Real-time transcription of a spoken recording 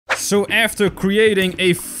So after creating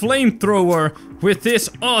a flamethrower with this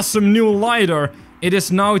awesome new lighter, it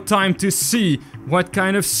is now time to see what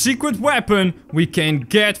kind of secret weapon we can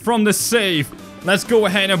get from the safe. Let's go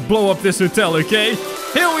ahead and blow up this hotel, okay?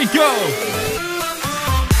 Here we go!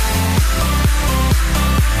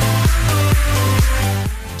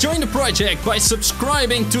 Join the project by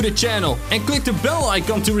subscribing to the channel and click the bell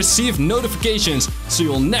icon to receive notifications so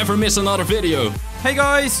you'll never miss another video. Hey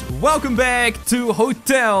guys, welcome back to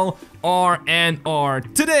Hotel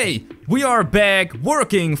RNR. Today we are back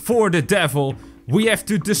working for the devil. We have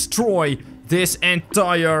to destroy this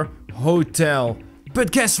entire hotel.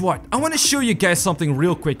 But guess what? I want to show you guys something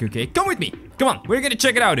real quick, okay? Come with me. Come on, we're gonna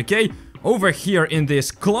check it out, okay? Over here in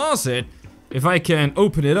this closet, if I can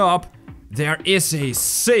open it up, there is a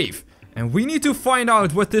safe. And we need to find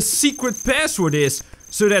out what the secret password is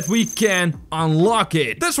so that we can unlock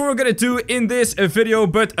it. That's what we're gonna do in this video.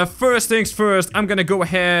 But first things first, I'm gonna go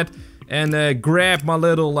ahead and grab my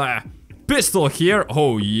little pistol here.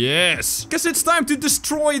 Oh yes, because it's time to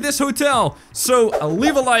destroy this hotel. So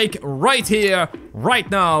leave a like right here, right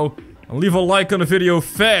now. And leave a like on the video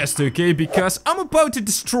fast, okay? Because I'm about to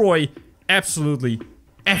destroy absolutely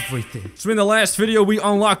everything. So in the last video we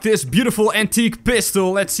unlocked this beautiful antique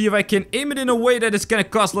pistol. Let's see if I can aim it in a way that it's gonna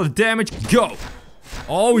cause a lot of damage. Go!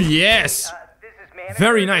 Oh yes! This is manager.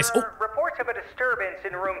 Very nice. Oh. Reports of a disturbance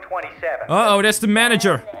in room 27. Uh-oh, that's the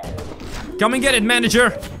manager. Come and get it,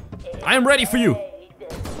 manager. I'm ready for you.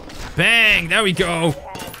 Bang! There we go.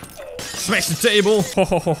 Smash the table. Ho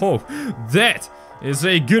ho ho ho. That is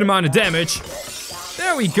a good amount of damage.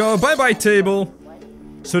 There we go. Bye-bye, table.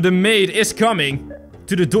 So the maid is coming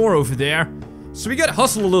to the door over there. So we gotta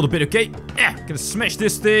hustle a little bit, okay? Gonna smash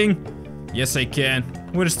this thing. Yes, I can.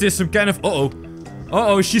 What is this? Some kind of... Uh-oh.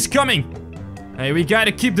 Uh-oh, she's coming. Hey, we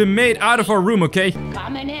gotta keep the maid out of our room, okay?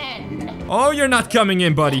 Coming in. Oh, you're not coming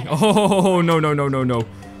in, buddy. Oh, no, no, no, no, no.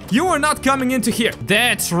 You are not coming into here.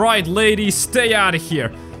 That's right, lady. Stay out of here.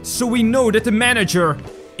 So we know that the manager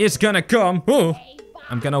is gonna come. Oh,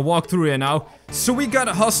 I'm gonna walk through here now. So we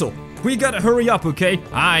gotta hustle. We gotta hurry up, okay?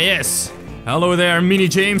 Ah, yes. Hello there, Mini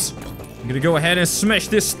James. I'm gonna go ahead and smash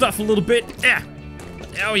this stuff a little bit.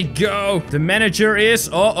 There we go. The manager is...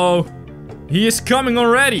 Uh-oh. He is coming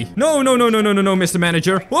already. No, no, no, no, no, no, no, Mr.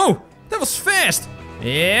 Manager. Whoa, that was fast.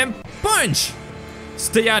 And punch.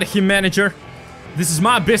 Stay out of here, manager. This is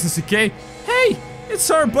my business, okay? Hey,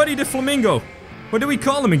 it's our buddy the flamingo. What do we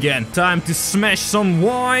call him again? Time to smash some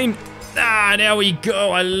wine. Ah, there we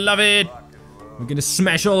go. I love it. We're gonna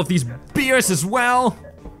smash all of these beers as well.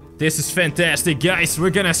 This is fantastic, guys. We're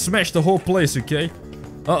gonna smash the whole place, okay?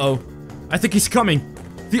 Uh-oh. I think he's coming.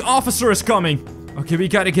 The officer is coming. Okay, we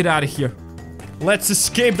gotta get out of here. Let's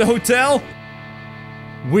escape the hotel.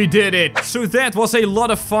 We did it. So that was a lot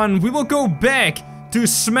of fun. We will go back to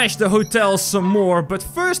smash the hotel some more. But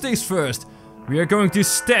first things first. We are going to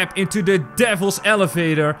step into the devil's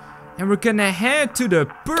elevator. And we're gonna head to the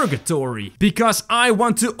purgatory. Because I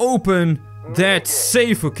want to open that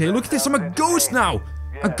safe, okay? Look at this. I'm a ghost now.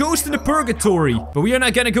 A ghost in the purgatory. But we are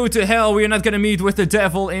not gonna go to hell. We are not gonna meet with the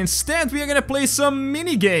devil. Instead, we are gonna play some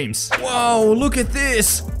mini games. Whoa, look at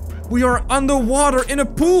this. We are underwater in a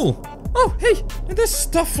pool. Oh, hey, and there's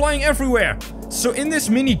stuff flying everywhere. So in this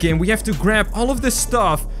mini game, we have to grab all of this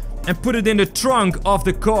stuff and put it in the trunk of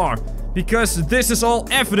the car. Because this is all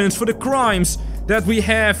evidence for the crimes that we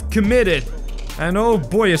have committed. And oh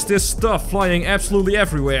boy, is this stuff flying absolutely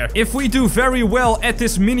everywhere. If we do very well at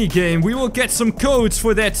this mini game, we will get some codes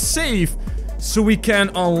for that safe so we can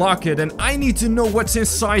unlock it. And I need to know what's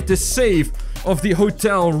inside the safe of the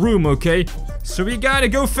hotel room, okay? So we gotta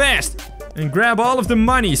go fast and grab all of the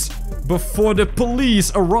monies before the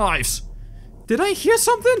police arrives. Did I hear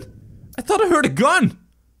something? I thought I heard a gun.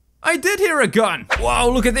 I did hear a gun. Wow,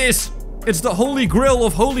 look at this. It's the holy grail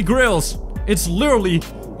of holy grails. It's literally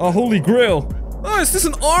a holy grail. Oh, is this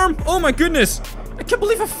an arm? Oh my goodness. I can't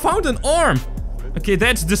believe I found an arm. Okay,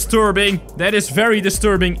 that's disturbing. That is very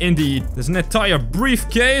disturbing indeed. There's an entire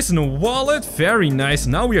briefcase and a wallet. Very nice.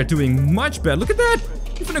 Now we are doing much better. Look at that.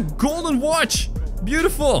 Even a golden watch.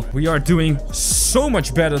 Beautiful. We are doing so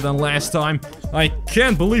much better than last time. I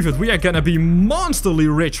can't believe it. We are gonna be monsterly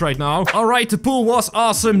rich right now. Alright, the pool was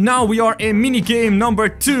awesome. Now we are in minigame number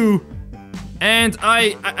 2. And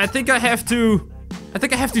I think I have to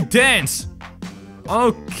dance.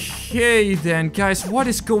 Okay then, guys, what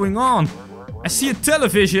is going on? I see a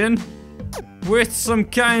television with some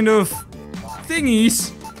kind of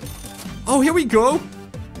thingies. Oh, here we go.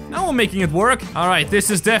 Now we're making it work. Alright, this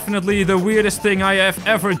is definitely the weirdest thing I have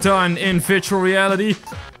ever done in virtual reality.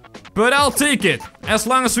 But I'll take it. As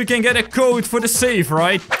long as we can get a code for the safe,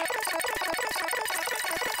 right?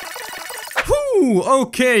 Whoo!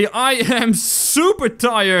 Okay, I am super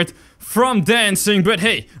tired from dancing, but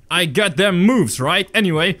hey, I got them moves, right?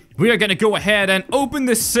 Anyway, we are gonna go ahead and open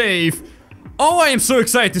the safe. Oh, I am so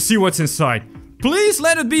excited to see what's inside. Please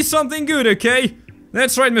let it be something good, okay?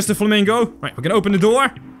 That's right, Mr. Flamingo. Right, we're gonna open the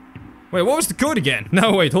door. Wait, what was the code again?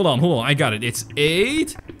 No, wait, hold on, I got it. It's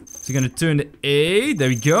 8. So you're gonna turn the 8. There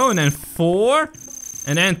we go, and then 4.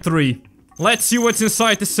 And then 3. Let's see what's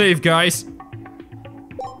inside the safe, guys.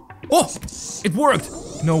 Oh, it worked.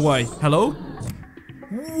 No way. Hello?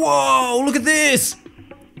 Whoa, look at this.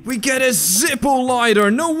 We get a Zippo lighter.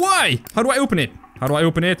 No way. How do I open it? How do I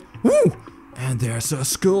open it? Woo. And there's a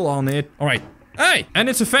skull on it. All right. Hey, and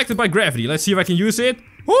it's affected by gravity. Let's see if I can use it.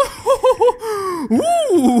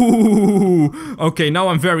 Ooh. Okay, now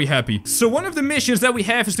I'm very happy. So one of the missions that we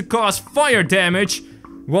have is to cause fire damage.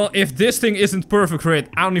 Well, if this thing isn't perfect for it,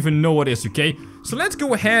 I don't even know what is, okay? So let's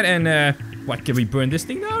go ahead and, what, can we burn this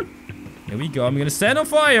thing down? Here we go, I'm gonna set on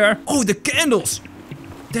fire. Oh, the candles!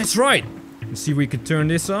 That's right. Let's see if we can turn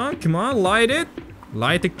this on. Come on, light it.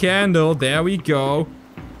 Light the candle, there we go.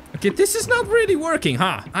 Okay, this is not really working,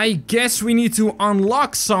 huh? I guess we need to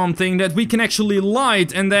unlock something that we can actually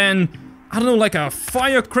light and then, I don't know, like a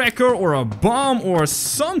firecracker or a bomb or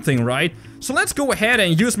something, right? So let's go ahead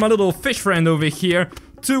and use my little fish friend over here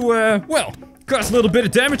to, well, cause a little bit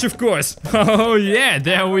of damage, of course. Oh yeah,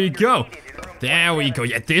 there we go. There we go.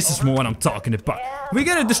 Yeah, this is more what I'm talking about. We're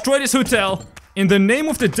gonna destroy this hotel in the name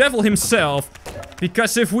of the devil himself.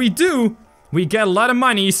 Because if we do, we get a lot of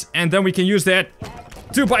monies and then we can use that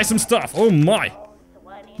to buy some stuff. Oh my.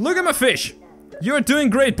 Look at my fish. You're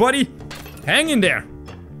doing great, buddy. Hang in there.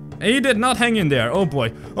 He did not hang in there. Oh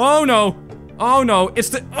boy. Oh no. Oh no. It's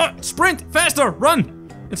the... sprint! Faster! Run!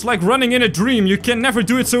 It's like running in a dream. You can never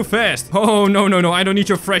do it so fast. Oh, no, no, no. I don't need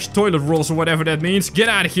your fresh toilet rolls or whatever that means. Get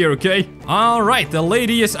out of here, okay? Alright, the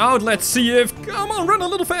lady is out. Let's see if... Come on, run a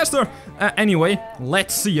little faster. Anyway,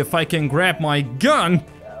 let's see if I can grab my gun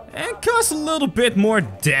and cause a little bit more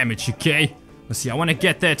damage, okay? Let's see. I want to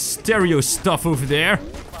get that stereo stuff over there.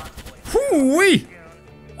 Whoo-wee!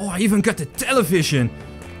 Oh, I even got the television.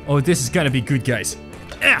 Oh, this is gonna be good, guys.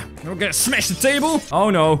 Yeah, we're gonna smash the table. Oh,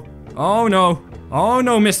 no. Oh, no. Oh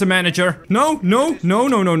no, Mr. Manager. No, no, no,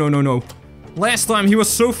 no, no, no, no, no. Last time he was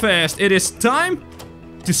so fast. It is time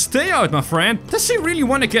to stay out, my friend. Does he really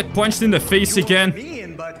want to get punched in the face again?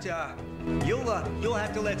 You'll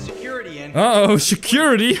have to let security in. Uh-oh,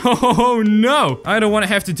 security? Oh no. I don't want to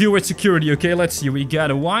have to deal with security, okay? Let's see. We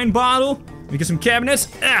got a wine bottle. We got some cabinets.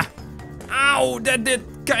 Ah! Ow, that did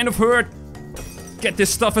kind of hurt. Get this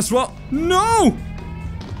stuff as well. No!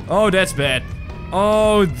 Oh, that's bad.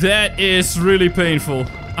 Oh, that is really painful.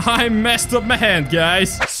 I messed up my hand,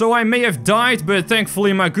 guys. So I may have died, but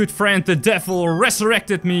thankfully my good friend the devil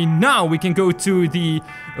resurrected me. Now we can go to the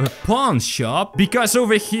pawn shop. Because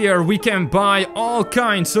over here we can buy all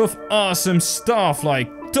kinds of awesome stuff.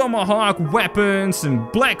 Like tomahawk weapons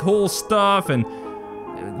and black hole stuff and...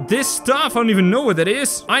 this stuff, I don't even know what that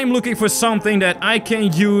is. I'm looking for something that I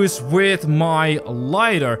can use with my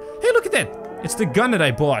lighter. Hey, look at that. It's the gun that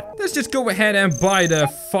I bought. Let's just go ahead and buy the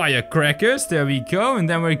firecrackers. There we go. And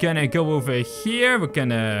then we're gonna go over here. We're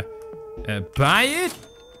gonna buy it.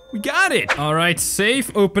 We got it. All right,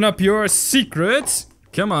 safe. Open up your secrets.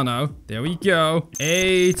 Come on now. There we go.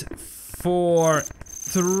 8, 4,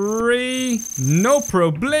 3. No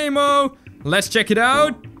problemo. Let's check it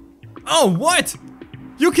out. Oh, what?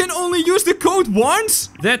 You can only use the code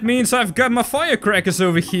once? That means I've got my firecrackers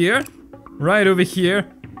over here. Right over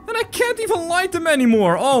here. And I can't even light them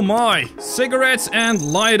anymore. Oh my. Cigarettes and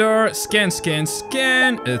lighter. Scan, scan,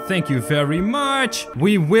 scan. Thank you very much.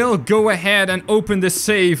 We will go ahead and open the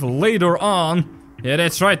safe later on. Yeah,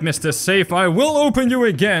 that's right, Mr. Safe. I will open you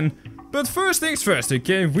again. But first things first,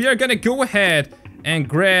 okay? We are gonna go ahead and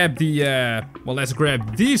grab the, well, let's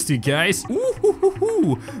grab these two guys.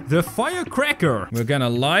 Ooh, the firecracker. We're gonna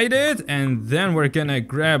light it, and then we're gonna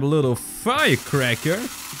grab a little firecracker.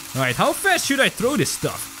 Alright, how fast should I throw this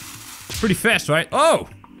stuff? Pretty fast, right? Oh!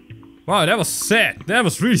 Wow, that was sad. That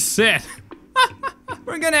was really sad.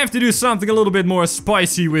 We're gonna have to do something a little bit more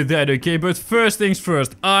spicy with that, okay? But first things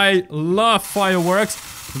first. I love fireworks.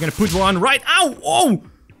 We're gonna put one right... Ow! Oh!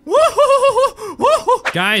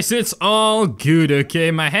 Guys, it's all good,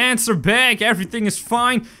 okay? My hands are back, everything is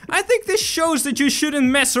fine. I think this shows that you shouldn't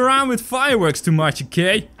mess around with fireworks too much,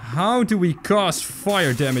 okay? How do we cause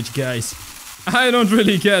fire damage, guys? I don't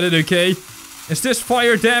really get it, okay? Is this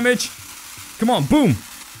fire damage? Come on, boom.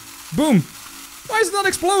 Boom. Why is it not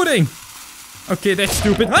exploding? Okay, that's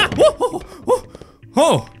stupid. Ah!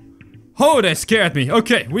 Oh, that scared me.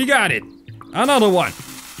 Okay, we got it. Another one.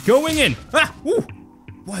 Going in. Ah! Ooh.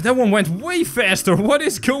 Wow, that one went way faster. What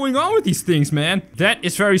is going on with these things, man? That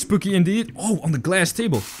is very spooky indeed. Oh, on the glass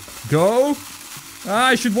table. Go.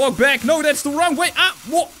 I should walk back. No, that's the wrong way. Ah,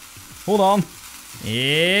 whoa. Hold on.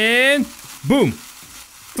 And boom.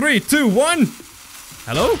 3, 2, 1.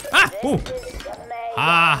 Hello? Ah, oh.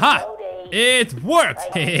 Aha. It worked.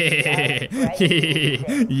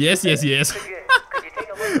 Yes, yes, yes.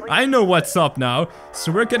 I know what's up now.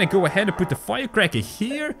 So we're gonna go ahead and put the firecracker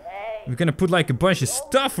here. We're gonna put like a bunch of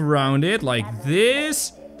stuff around it, like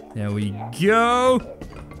this. There we go.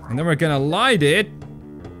 And then we're gonna light it.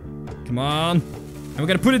 Come on. And we're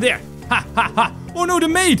gonna put it there. Ha, ha, ha. Oh no, the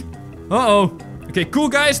maid. Uh-oh. Okay, cool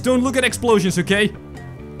guys. Don't look at explosions, okay?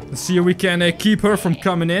 Let's see if we can keep her from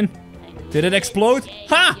coming in. Did it explode?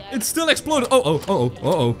 Ha! It still exploded. Uh-oh, uh-oh,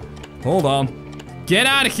 uh-oh. Hold on. Get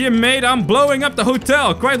out of here, mate. I'm blowing up the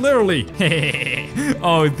hotel, quite literally.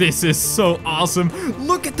 Oh, this is so awesome.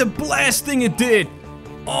 Look at the blasting it did.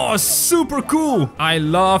 Oh, super cool. I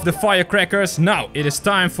love the firecrackers. Now, it is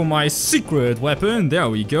time for my secret weapon. There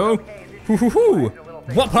we go. Hoo-hoo-hoo.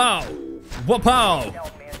 Wapow.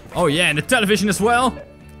 Wapow. Oh, yeah, and the television as well.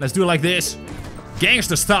 Let's do it like this.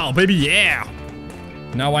 Gangster style, baby, yeah.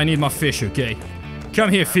 Now I need my fish, okay?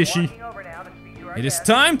 Come here, fishy. It is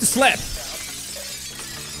time to slap.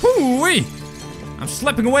 Hoo-wee! I'm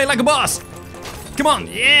slapping away like a boss. Come on,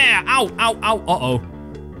 yeah! Ow, ow, ow, uh-oh.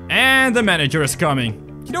 And the manager is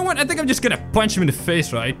coming. You know what? I think I'm just gonna punch him in the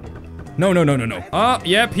face, right? No, no, no, no, no. Oh,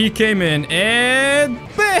 yep, he came in. And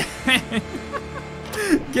bang!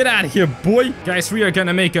 Get out of here, boy. Guys, we are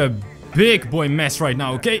gonna make a big boy mess right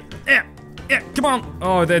now, okay? Yeah. Yeah, come on.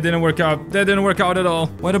 Oh, that didn't work out. That didn't work out at all.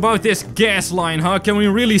 What about this gas line, huh? Can we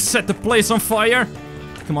really set the place on fire?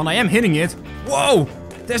 Come on, I am hitting it. Whoa!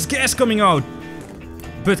 There's gas coming out.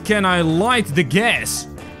 But can I light the gas?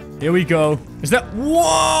 Here we go. Is that...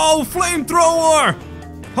 Whoa! Flamethrower!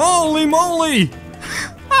 Holy moly!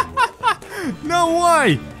 No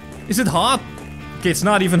way! Is it hot? Okay, it's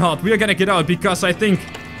not even hot. We are gonna get out because I think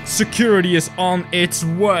security is on its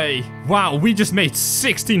way. Wow, we just made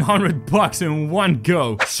 1,600 bucks in one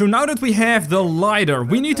go. So now that we have the lighter,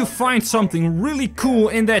 we need to find something really cool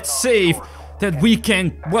in that safe that we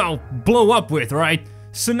can, well, blow up with, right?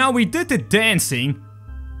 So now we did the dancing.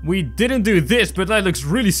 We didn't do this, but that looks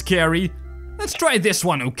really scary. Let's try this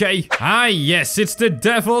one, okay? Ah, yes, it's the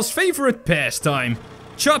devil's favorite pastime.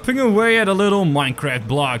 Chopping away at a little Minecraft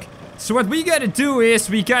block. So what we gotta do is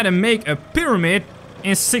we gotta make a pyramid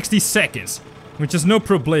in 60 seconds. Which is no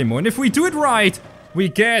problemo. And if we do it right, we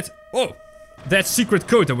get... Oh, that secret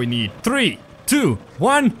code that we need. 3, 2,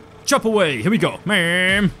 1, chop away. Here we go.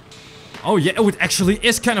 Ma'am. Oh yeah, oh, it actually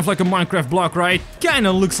is kind of like a Minecraft block, right?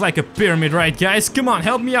 Kinda looks like a pyramid, right, guys? Come on,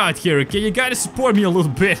 help me out here, okay? You gotta support me a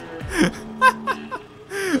little bit.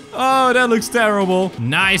 Oh, that looks terrible.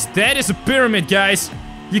 Nice, that is a pyramid, guys.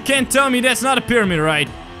 You can't tell me that's not a pyramid, right?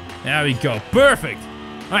 There we go, perfect.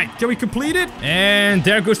 Alright, can we complete it? And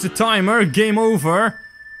there goes the timer, game over.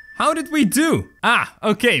 How did we do? Ah,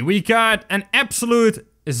 okay, we got an absolute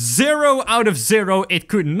 0 out of 0. It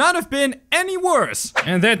could not have been any worse.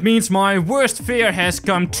 And that means my worst fear has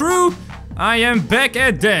come true. I am back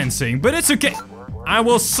at dancing, but it's okay. I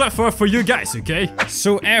will suffer for you guys, okay?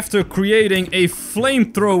 So after creating a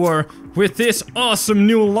flamethrower with this awesome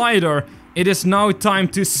new lighter, it is now time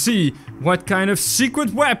to see what kind of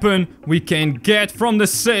secret weapon we can get from the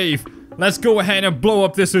safe. Let's go ahead and blow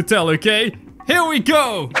up this hotel, okay? Here we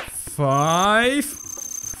go! 5,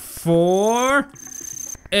 4,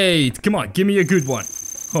 8. Come on, give me a good one.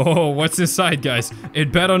 Oh, what's inside, guys?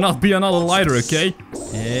 It better not be another lighter, okay?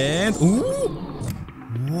 And... Ooh!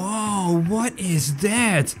 Whoa, what is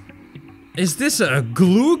that? Is this a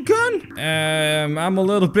glue gun? I'm a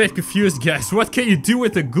little bit confused, guys. What can you do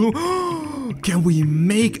with a glue? Can we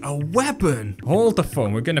make a weapon? Hold the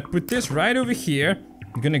phone. We're gonna put this right over here.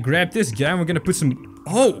 We're gonna grab this guy and we're gonna put some...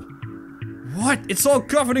 Oh! What? It's all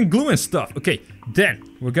covered in glue and stuff. Okay, then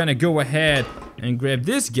we're gonna go ahead and grab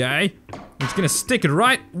this guy. We're just gonna stick it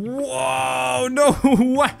right... Whoa! No!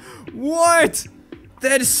 What? What?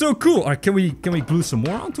 That is so cool. Alright, can we glue some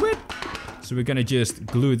more onto it? So we're gonna just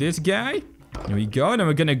glue this guy. There we go. Then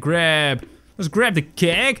we're gonna grab... Let's grab the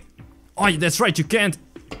keg. Oh, yeah, that's right. You can't...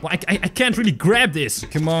 Well, I can't really grab this.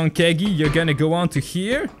 Come on, Keggy. You're gonna go onto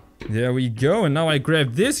here. There we go. And now I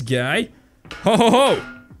grab this guy. Ho, ho, ho.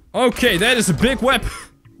 Okay, that is a big weapon.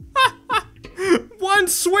 One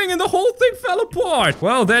swing and the whole thing fell apart.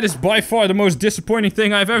 Well, that is by far the most disappointing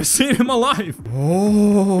thing I've ever seen in my life.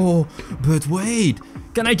 Oh, but wait.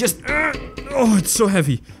 Can I just... oh, it's so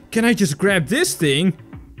heavy. Can I just grab this thing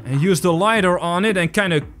and use the lighter on it and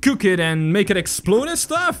kind of cook it and make it explode and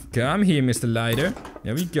stuff. Come here, Mr. Lighter.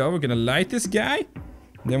 There we go. We're gonna light this guy.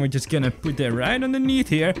 Then we're just gonna put that right underneath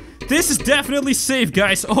here. This is definitely safe,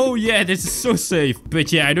 guys. Oh yeah, this is so safe.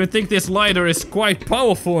 But yeah, I don't think this lighter is quite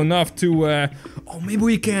powerful enough to, oh, maybe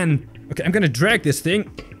we can. Okay, I'm gonna drag this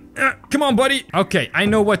thing. Come on, buddy. Okay, I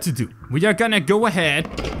know what to do. We are gonna go ahead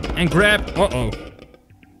and grab... Uh-oh.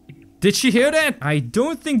 Did she hear that? I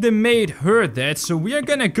don't think the maid heard that, so we are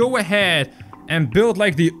gonna go ahead and build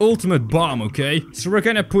like the ultimate bomb, okay? So we're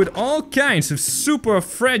gonna put all kinds of super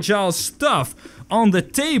fragile stuff on the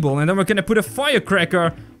table, and then we're gonna put a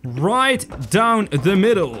firecracker right down the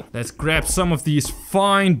middle. Let's grab some of these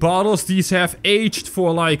fine bottles. These have aged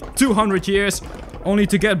for like 200 years, only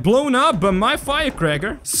to get blown up by my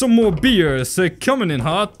firecracker. Some more beers coming in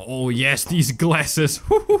hot. Oh yes, these glasses.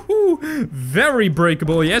 Very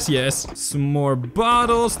breakable, yes, yes. Some more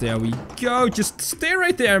bottles, there we go. Just stay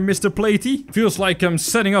right there, Mr. Platey. Feels like I'm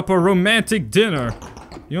setting up a romantic dinner.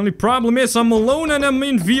 The only problem is I'm alone and I'm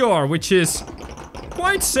in VR, which is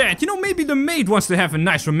quite sad. You know, maybe the maid wants to have a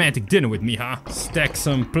nice romantic dinner with me, huh? Stack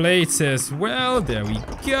some plates as well. There we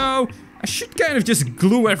go. I should kind of just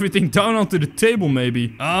glue everything down onto the table,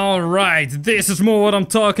 maybe. Alright, this is more what I'm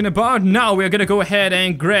talking about. Now we're gonna go ahead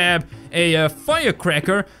and grab a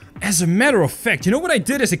firecracker. As a matter of fact, you know what I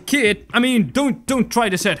did as a kid? I mean, don't try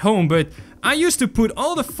this at home, but I used to put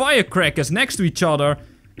all the firecrackers next to each other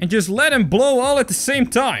and just let them blow all at the same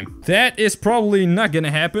time. That is probably not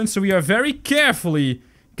gonna happen, so we are very carefully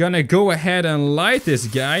gonna go ahead and light this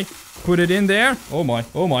guy. Put it in there. Oh my,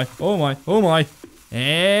 oh my, oh my, oh my.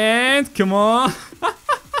 And come on.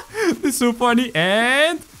 This is so funny.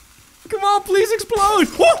 And come on, please explode.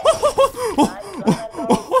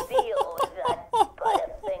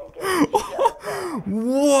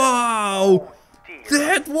 Wow.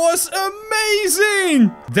 That was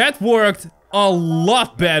amazing. That worked a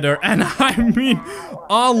lot better, and I mean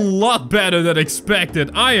a lot better than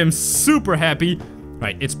expected. I am super happy.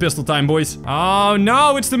 Right, it's pistol time, boys. Oh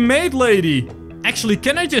no, it's the maid lady. Actually,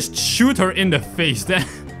 can I just shoot her in the face then?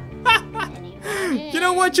 You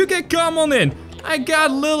know what? You can come on in. I got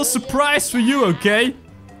a little surprise for you, okay?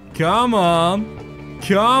 Come on.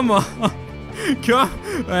 Come on. Come.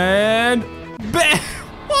 And bam!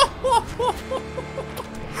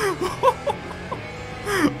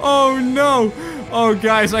 Oh no. Oh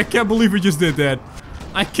guys, I can't believe we just did that.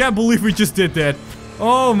 I can't believe we just did that.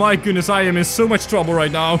 Oh my goodness, I am in so much trouble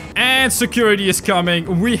right now. And security is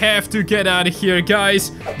coming. We have to get out of here,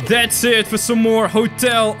 guys. That's it for some more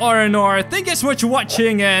hotel R&R. Thank you so much for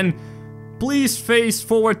watching, and please face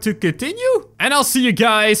forward to continue. And I'll see you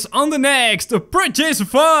guys on the next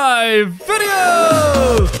ProjectJamesify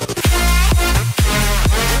video.